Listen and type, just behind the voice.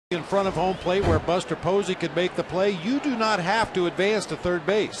in front of home plate where Buster Posey could make the play. You do not have to advance to third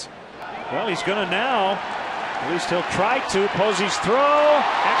base. Well, he's going to now. At least he'll try to. Posey's throw.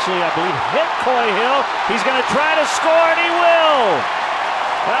 Actually, I believe hit Coy Hill. He's going to try to score, and he will.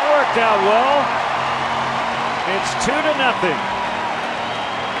 That worked out well. It's 2-0.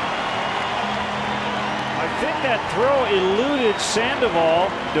 I think that throw eluded Sandoval,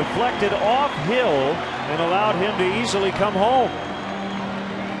 deflected off Hill, and allowed him to easily come home.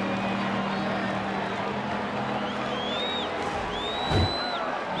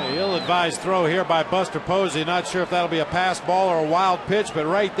 Ill-advised throw here by Buster Posey. Not sure if that'll be a pass ball or a wild pitch, but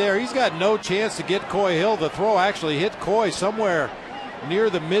right there, he's got no chance to get Coy Hill. The throw actually hit Coy somewhere near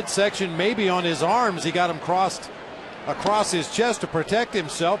the midsection, maybe on his arms. He got him across his chest to protect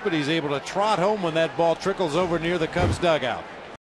himself, but he's able to trot home when that ball trickles over near the Cubs dugout.